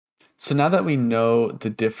So now that we know the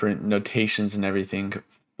different notations and everything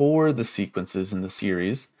for the sequences in the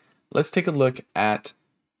series, let's take a look at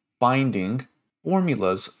finding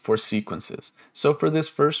formulas for sequences. So for this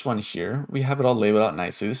first one here, we have it all labeled out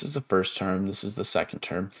nicely. This is the first term, this is the second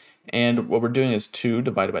term, and what we're doing is 2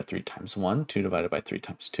 divided by 3 times 1, 2 divided by 3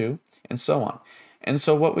 times 2, and so on. And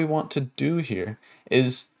so what we want to do here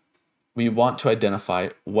is we want to identify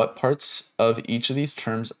what parts of each of these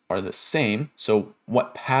terms are the same. So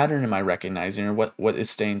what pattern am I recognizing, or what is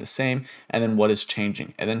staying the same, and then what is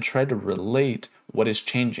changing, and then try to relate what is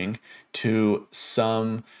changing to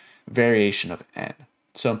some variation of n.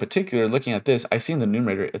 So in particular, looking at this, I see in the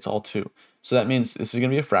numerator it's all 2. So that means this is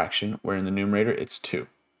going to be a fraction where in the numerator it's 2.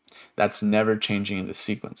 That's never changing in the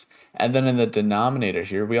sequence. And then in the denominator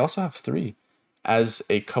here, we also have 3 as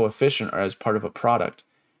a coefficient or as part of a product.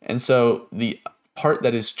 And so the part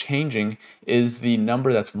that is changing is the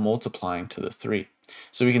number that's multiplying to the 3.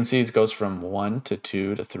 So we can see it goes from 1 to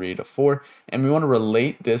 2 to 3 to 4, and we want to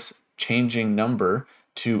relate this changing number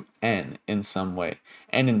to n in some way.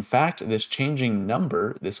 And in fact, this changing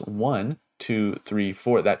number, this 1, 2, 3,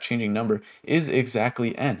 4, that changing number is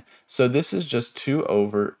exactly n. So this is just 2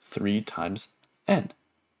 over 3 times n.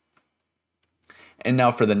 And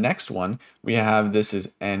now for the next one, we have this is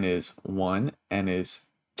n is 1, n is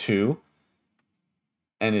 2,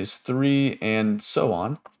 n is 3, and so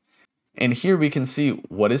on. And here we can see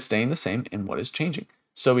what is staying the same and what is changing.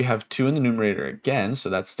 So we have 2 in the numerator again, so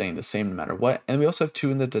that's staying the same no matter what. And we also have 2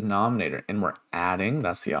 in the denominator, and we're adding,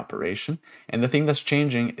 that's the operation. And the thing that's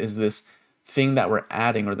changing is this thing that we're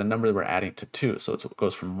adding, or the number that we're adding to 2. So it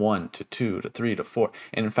goes from 1 to 2 to 3 to 4.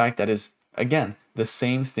 And in fact, that is, again, the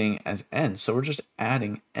same thing as n. So we're just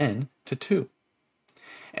adding n to 2.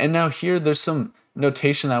 And now here, there's some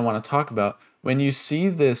notation that I want to talk about. When you see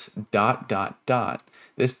this dot, dot, dot,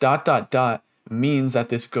 this dot, dot, dot means that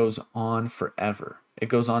this goes on forever. It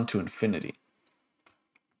goes on to infinity.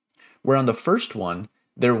 Where on the first one,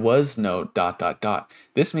 there was no dot, dot, dot.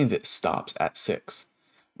 This means it stops at 6.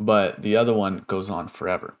 But the other one goes on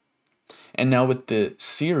forever. And now with the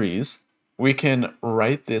series, we can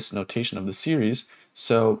write this notation of the series.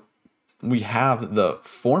 So we have the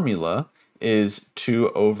formula is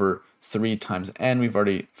 2 over 3 times n. We've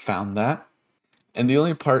already found that. And the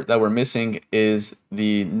only part that we're missing is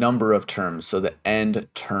the number of terms, so the end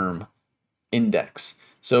term index.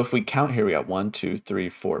 So if we count here, we got 1, 2, 3,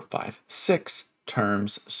 4, 5, 6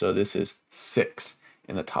 terms. So this is 6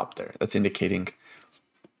 in the top there. That's indicating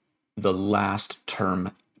the last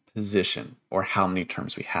term position, or how many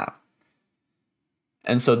terms we have.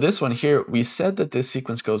 And so this one here, we said that this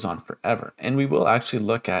sequence goes on forever, and we will actually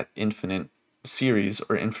look at infinite series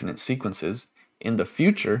or infinite sequences in the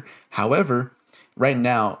future. However, right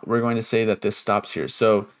now we're going to say that this stops here.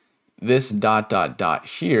 So this dot, dot, dot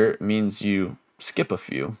here means you skip a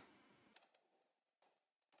few.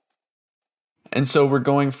 And so we're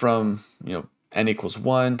going from, n equals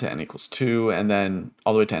 1 to n equals 2, and then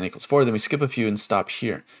all the way to n equals 4. Then we skip a few and stop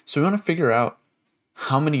here. So we want to figure out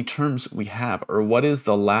how many terms we have, or what is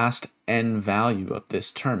the last n value of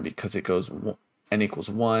this term, because it goes n equals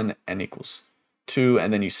 1, n equals 2,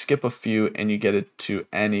 and then you skip a few and you get it to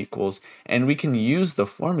n equals, and we can use the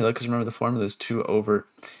formula, because remember the formula is 2 over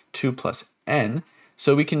 2 plus n.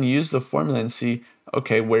 So we can use the formula and see,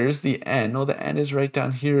 okay, where's the n? Oh, the n is right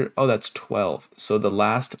down here. Oh, that's 12. So the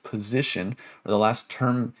last position, or the last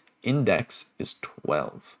term index, is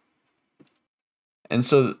 12. And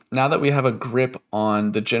so now that we have a grip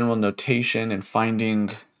on the general notation and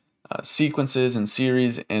finding sequences and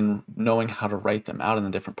series and knowing how to write them out in the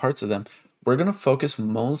different parts of them, we're going to focus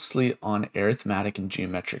mostly on arithmetic and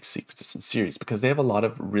geometric sequences and series, because they have a lot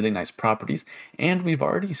of really nice properties. And we've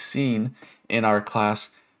already seen in our class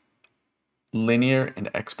linear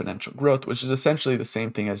and exponential growth, which is essentially the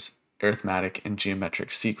same thing as arithmetic and geometric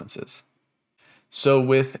sequences. So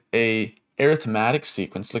with a arithmetic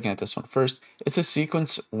sequence, looking at this one first, it's a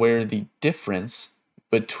sequence where the difference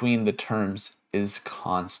between the terms is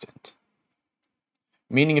constant.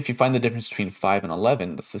 Meaning if you find the difference between 5 and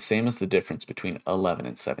 11, that's the same as the difference between 11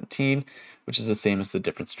 and 17, which is the same as the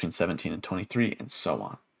difference between 17 and 23, and so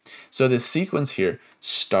on. So this sequence here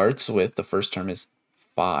starts with, the first term is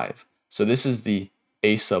 5. So this is the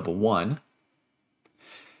a sub 1.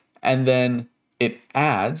 And then it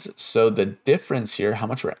adds, so the difference here, how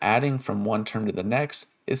much we're adding from one term to the next,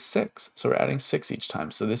 is 6. So we're adding 6 each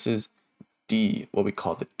time. So this is d, what we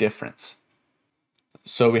call the difference.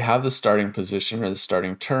 So we have the starting position, or the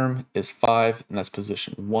starting term is 5, and that's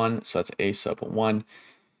position 1, so that's a sub 1.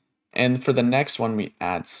 And for the next one, we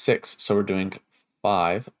add 6. So we're doing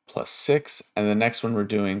 5 plus 6, and the next one we're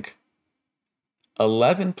doing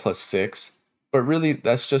 11 plus 6, but really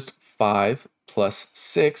that's just 5 plus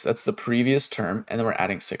 6. That's the previous term, and then we're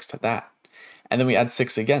adding 6 to that. And then we add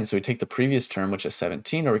 6 again. So we take the previous term, which is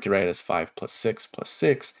 17, or we could write it as 5 plus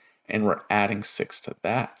 6, and we're adding 6 to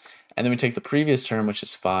that. And then we take the previous term, which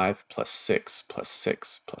is 5 plus 6 plus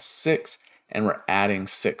 6 plus 6, and we're adding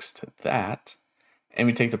 6 to that. And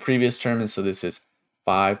we take the previous term, and so this is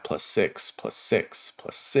 5 plus 6 plus 6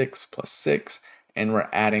 plus 6 plus 6, and we're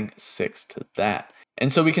adding 6 to that.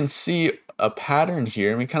 And so we can see a pattern here,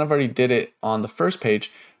 and we kind of already did it on the first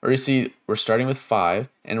page, where you see we're starting with 5,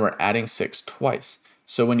 and we're adding 6 twice.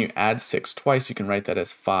 So when you add 6 twice, you can write that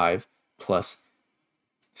as 5 plus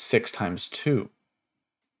 6 times 2.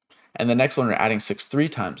 And the next one, we're adding 6 3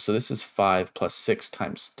 times. So this is 5 plus 6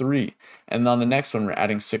 times 3. And on the next one, we're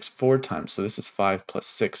adding 6 4 times. So this is 5 plus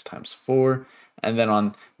 6 times 4. And then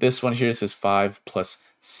on this one here, this is 5 plus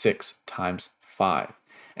 6 times 5.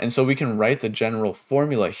 And so we can write the general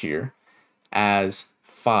formula here as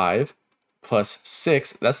 5 plus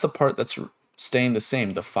 6. That's the part that's staying the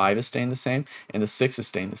same. The 5 is staying the same, and the 6 is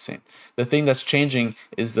staying the same. The thing that's changing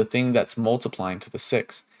is the thing that's multiplying to the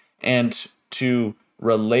 6. And to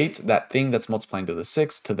relate that thing that's multiplying to the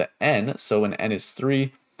 6 to the n, so when n is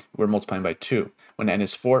 3, we're multiplying by 2. When n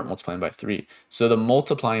is 4, multiplying by 3. So the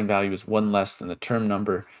multiplying value is 1 less than the term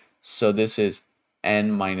number. So this is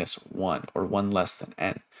n minus 1, or 1 less than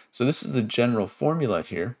n. So this is the general formula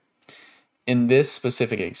here. In this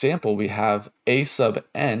specific example, we have a sub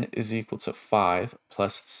n is equal to 5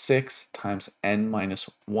 plus 6 times n minus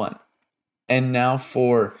 1. And now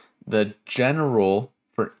for the general,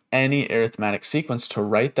 for any arithmetic sequence, to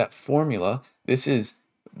write that formula, this is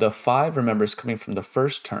the 5, remember, is coming from the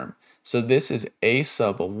first term. So this is a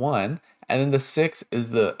sub 1, and then the 6 is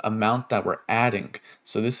the amount that we're adding.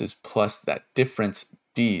 So this is plus that difference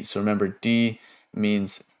d. So remember, d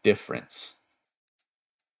means difference.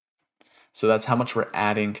 So that's how much we're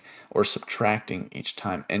adding or subtracting each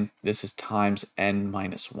time. And this is times n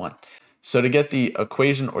minus 1. So to get the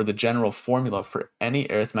equation or the general formula for any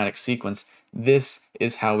arithmetic sequence, this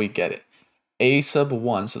is how we get it. A sub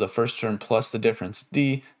 1, so the first term plus the difference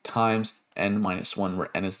d, times n minus 1, where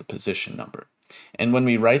n is the position number. And when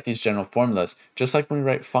we write these general formulas, just like when we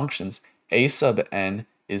write functions, a sub n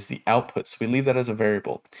is the output, so we leave that as a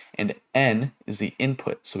variable. And n is the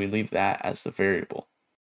input, so we leave that as the variable.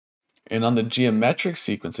 And on the geometric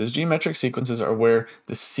sequences are where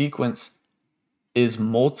the sequence is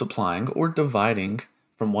multiplying or dividing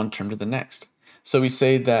from one term to the next. So we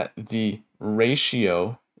say that the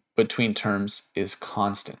ratio between terms is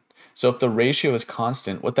constant. So if the ratio is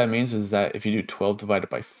constant, what that means is that if you do 12 divided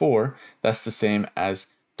by 4, that's the same as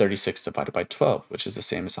 36 divided by 12, which is the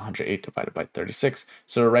same as 108 divided by 36.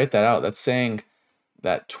 So to write that out, that's saying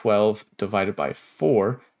that 12 divided by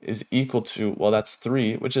 4 is equal to, well, that's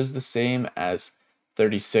 3, which is the same as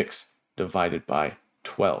 36 divided by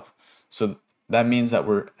 12. So that means that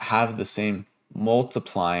we have the same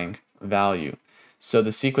multiplying value. So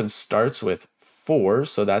the sequence starts with 4,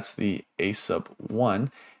 so that's the a sub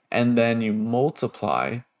 1, and then you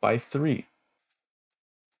multiply by 3.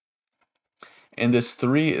 And this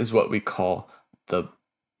 3 is what we call the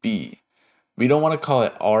b. We don't want to call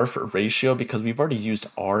it r for ratio because we've already used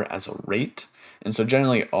r as a rate. And so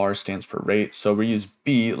generally r stands for rate. So we use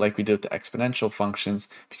b like we did with the exponential functions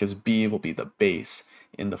because b will be the base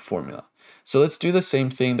in the formula. So let's do the same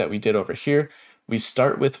thing that we did over here. We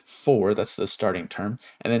start with 4, that's the starting term.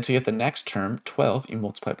 And then to get the next term, 12, you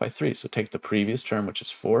multiply by 3. So take the previous term, which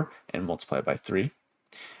is 4, and multiply by 3.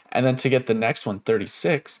 And then to get the next one,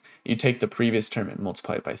 36, you take the previous term and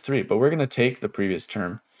multiply it by 3. But we're going to take the previous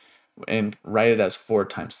term and write it as 4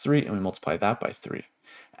 times 3, and we multiply that by 3.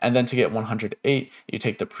 And then to get 108, you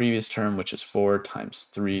take the previous term, which is 4 times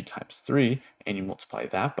 3 times 3, and you multiply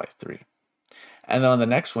that by 3. And then on the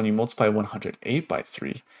next one, you multiply 108 by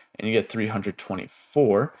 3, and you get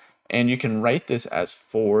 324. And you can write this as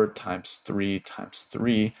 4 times 3 times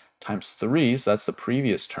 3 times 3, so that's the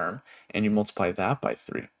previous term, and you multiply that by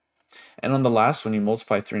 3. And on the last one, you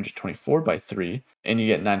multiply 324 by 3, and you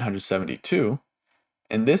get 972.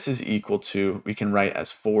 And this is equal to, we can write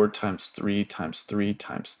as 4 times 3 times 3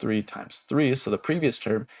 times 3 times 3, so the previous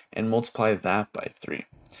term, and multiply that by 3.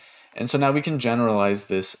 And so now we can generalize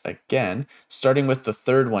this again, starting with the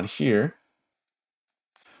third one here.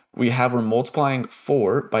 We're multiplying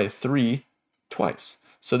 4 by 3 twice.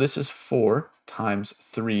 So this is 4 times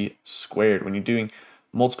 3 squared. When you're doing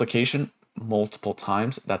multiplication multiple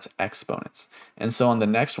times, that's exponents. And so on the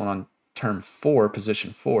next one, on term 4,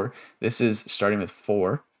 position 4, this is starting with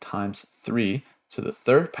 4 times 3 to the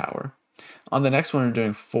third power. On the next one, we're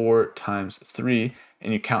doing 4 times 3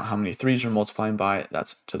 and you count how many 3's you're multiplying by,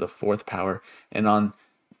 that's to the 4th power. And on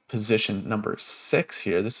position number 6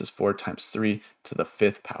 here, this is 4 times 3 to the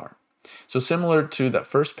 5th power. So similar to that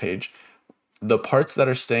first page, the parts that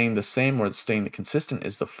are staying the same or staying the consistent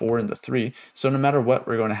is the 4 and the 3. So no matter what,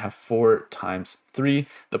 we're going to have 4 times 3.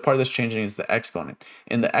 The part that's changing is the exponent.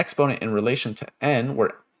 And the exponent in relation to n,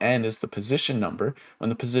 where n is the position number, when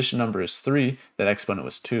the position number is 3, that exponent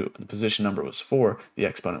was 2. When the position number was 4, the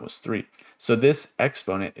exponent was 3. So this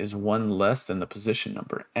exponent is 1 less than the position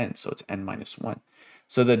number n, so it's n minus 1.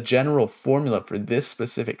 So the general formula for this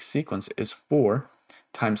specific sequence is 4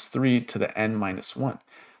 times 3 to the n minus 1.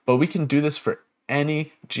 But we can do this for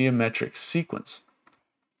any geometric sequence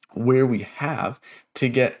where we have, to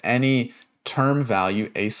get any term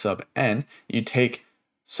value a sub n, you take,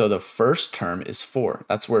 so the first term is 4.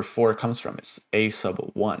 That's where 4 comes from. It's a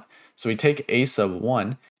sub 1. So we take a sub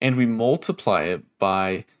 1 and we multiply it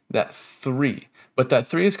by that 3. But that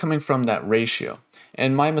 3 is coming from that ratio.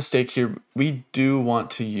 And my mistake here, we do want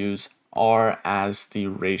to use r as the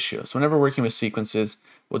ratio. So whenever working with sequences,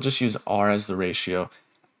 we'll just use r as the ratio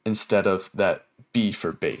instead of that b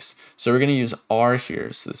for base. So we're going to use r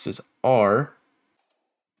here. So this is r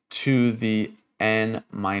to the n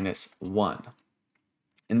minus 1.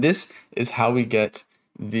 And this is how we get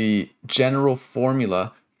the general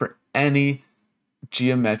formula for any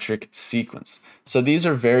geometric sequence. So these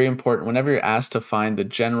are very important. Whenever you're asked to find the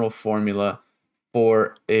general formula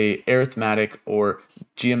for a arithmetic or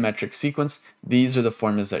geometric sequence, these are the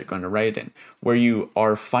formulas that you're going to write in, where you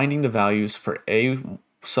are finding the values for a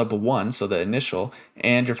sub 1, so the initial,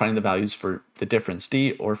 and you're finding the values for the difference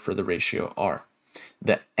d or for the ratio r.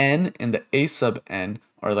 The n and the a sub n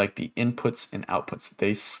are like the inputs and outputs.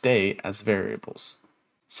 They stay as variables.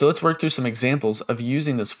 So let's work through some examples of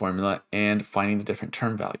using this formula and finding the different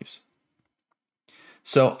term values.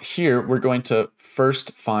 So here we're going to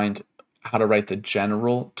first find how to write the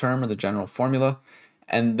general term or the general formula,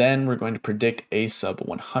 and then we're going to predict a sub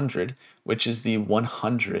 100, which is the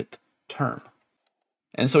 100th term.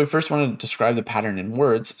 And so we first want to describe the pattern in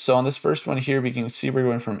words. So on this first one here, we can see we're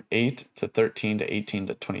going from 8 to 13 to 18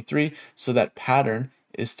 to 23. So that pattern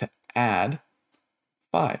is to add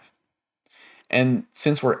 5. And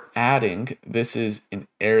since we're adding, this is an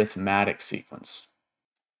arithmetic sequence.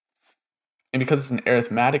 And because it's an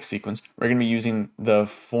arithmetic sequence, we're going to be using the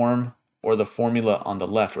form or the formula on the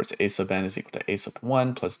left, where it's a sub n is equal to a sub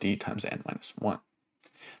 1 plus d times n minus 1.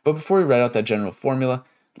 But before we write out that general formula,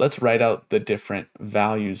 let's write out the different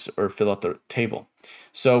values or fill out the table.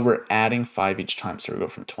 So we're adding 5 each time. So we go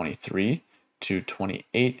from 23 to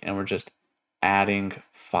 28, and we're just adding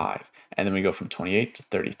 5. And then we go from 28 to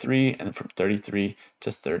 33, and then from 33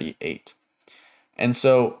 to 38. And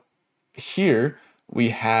so here we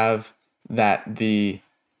have that the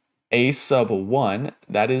a sub 1,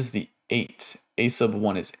 that is the 8. A sub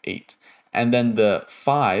 1 is 8. And then the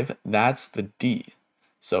 5, that's the d.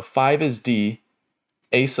 So 5 is d.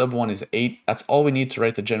 A sub 1 is 8. That's all we need to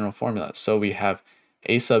write the general formula. So we have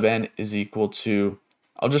a sub n is equal to,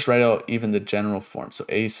 I'll just write out even the general form. So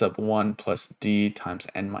a sub 1 plus d times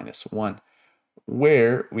n minus 1,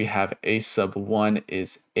 where we have a sub 1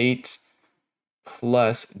 is 8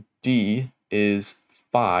 plus d is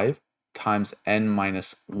 5 times n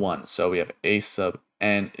minus 1. So we have a sub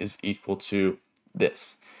n is equal to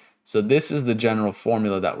this. So this is the general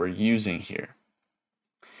formula that we're using here.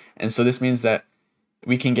 And so this means that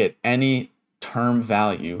we can get any term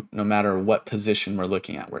value no matter what position we're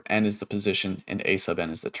looking at, where n is the position and a sub n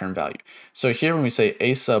is the term value. So here when we say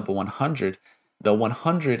a sub 100, the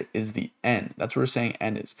 100 is the n. That's what we're saying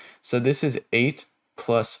n is. So this is 8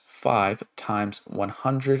 plus 5 times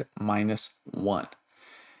 100 minus 1.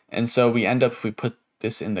 And so we end up, if we put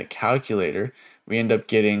this in the calculator, we end up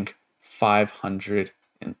getting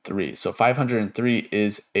 503. So 503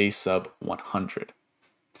 is a sub 100.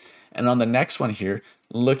 And on the next one here,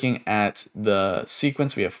 looking at the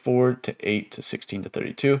sequence, we have 4 to 8 to 16 to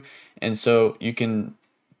 32. And so you can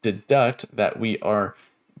deduct that we are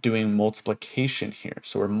doing multiplication here.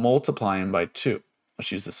 So we're multiplying by 2.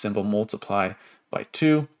 Let's use the symbol multiply by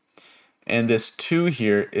 2. And this 2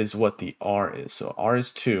 here is what the r is. So r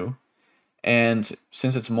is 2. And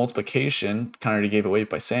since it's multiplication, kind of already gave away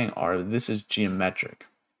by saying r, this is geometric.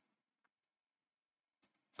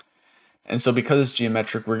 And so because it's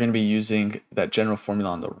geometric, we're going to be using that general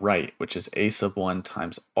formula on the right, which is a sub 1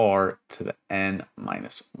 times r to the n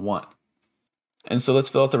minus 1. And so let's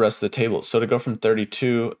fill out the rest of the table. So to go from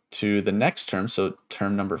 32 to the next term, so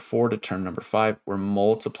term number 4 to term number 5, we're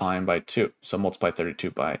multiplying by 2. So multiply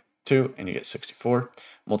 32 by 2 and you get 64.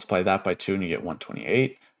 Multiply that by 2 and you get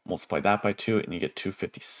 128. Multiply that by 2 and you get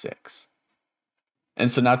 256.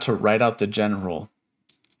 And so now to write out the general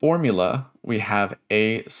formula, we have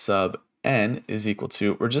a sub n is equal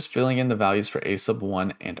to, we're just filling in the values for a sub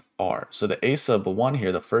 1 and r. So the a sub 1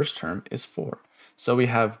 here, the first term, is 4. So we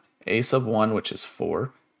have a sub 1, which is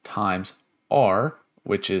 4, times r,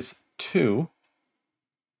 which is 2,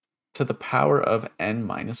 to the power of n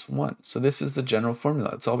minus 1. So this is the general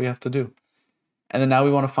formula. That's all we have to do. And then now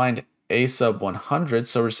we want to find a sub 100.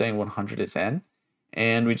 So we're saying 100 is n.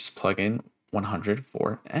 And we just plug in 100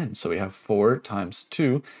 for n. So we have 4 times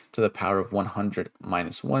 2 to the power of 100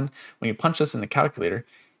 minus 1. When you punch this in the calculator,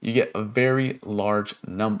 you get a very large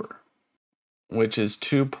number, which is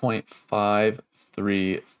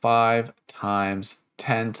 2.535 times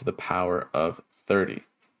 10 to the power of 30.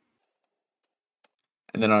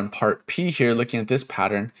 And then on part P here, looking at this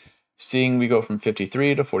pattern, seeing we go from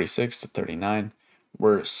 53 to 46 to 39,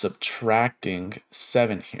 we're subtracting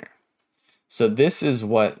 7 here. So this is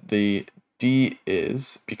what the D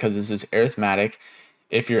is, because this is arithmetic.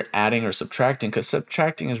 If you're adding or subtracting, because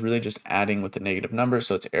subtracting is really just adding with a negative number,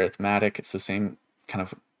 so it's arithmetic. It's the same kind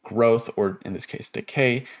of growth, or in this case,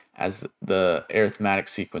 decay, as the arithmetic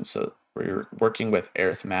sequence. So we're working with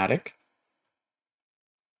arithmetic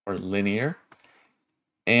or linear.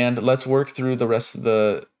 And let's work through the rest of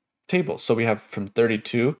the table. So we have from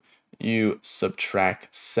 32, you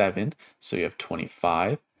subtract 7, so you have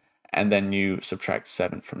 25. And then you subtract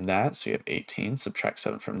 7 from that, so you have 18. Subtract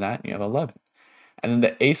 7 from that, and you have 11. And then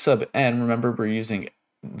the a sub n, remember we're using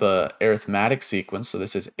the arithmetic sequence, so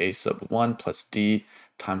this is a sub 1 plus d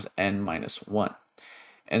times n minus 1.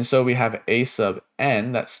 And so we have a sub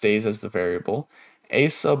n, that stays as the variable. A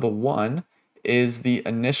sub 1 is the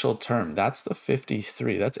initial term. That's the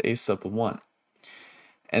 53. That's a sub 1.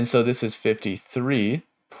 And so this is 53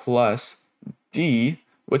 plus d,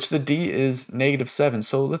 which the d is negative 7.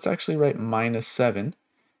 So let's actually write minus 7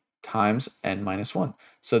 times n minus 1.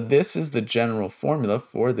 So this is the general formula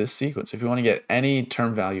for this sequence. If you want to get any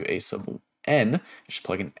term value a sub n, you just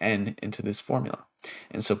plug an n into this formula.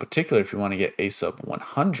 And so particularly if you want to get a sub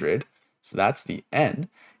 100, so that's the n,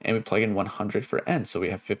 and we plug in 100 for n. So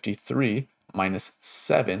we have 53 minus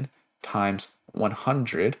 7 times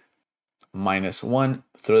 100 minus 1.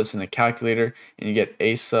 Throw this in the calculator, and you get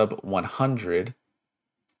a sub 100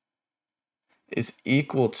 is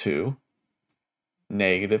equal to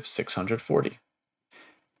negative 640.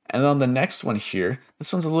 And then on the next one here,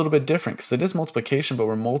 this one's a little bit different because it is multiplication, but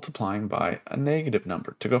we're multiplying by a negative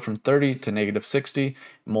number. To go from 30 to negative 60,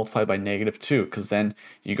 multiply by negative 2, because then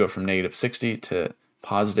you go from negative 60 to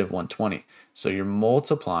positive 120. So you're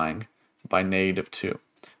multiplying by negative 2.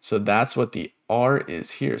 So that's what the r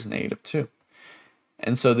is here, is negative 2.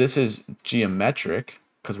 And so this is geometric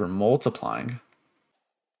because we're multiplying.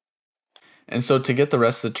 And so to get the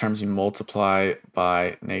rest of the terms, you multiply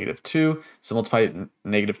by negative 2. So multiply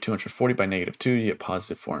negative 240 by negative 2, you get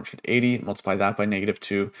positive 480. Multiply that by negative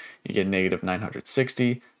 2, you get negative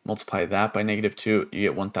 960. Multiply that by negative 2, you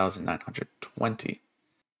get 1920.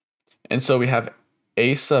 And so we have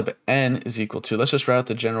a sub n is equal to, let's just write out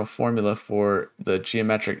the general formula for the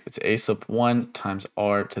geometric. It's a sub 1 times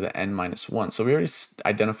r to the n minus 1. So we already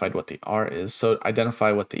identified what the r is. So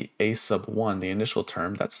identify what the a sub 1, the initial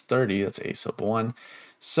term, that's 30, that's a sub 1.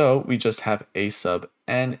 So we just have a sub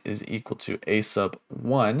n is equal to a sub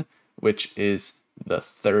 1, which is the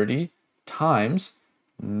 30 times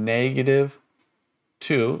negative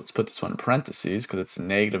 2. Let's put this one in parentheses because it's a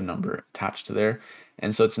negative number attached to there.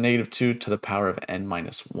 And so it's negative 2 to the power of n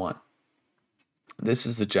minus 1. This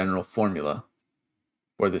is the general formula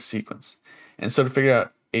for this sequence. And so to figure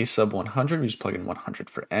out a sub 100, we just plug in 100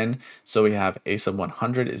 for n. So we have a sub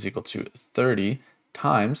 100 is equal to 30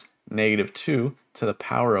 times negative 2 to the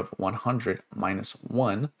power of 100 minus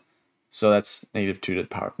 1. So that's negative 2 to the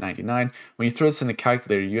power of 99. When you throw this in the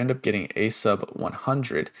calculator, you end up getting a sub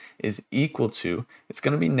 100 is equal to, it's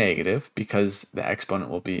going to be negative because the exponent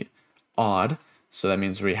will be odd. So that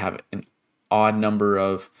means we have an odd number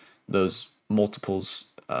of those multiples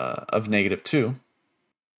of negative 2.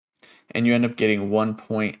 And you end up getting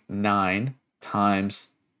 1.9 times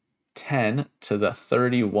 10 to the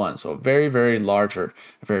 31. So a very, very large, or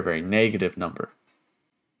a very, very negative number.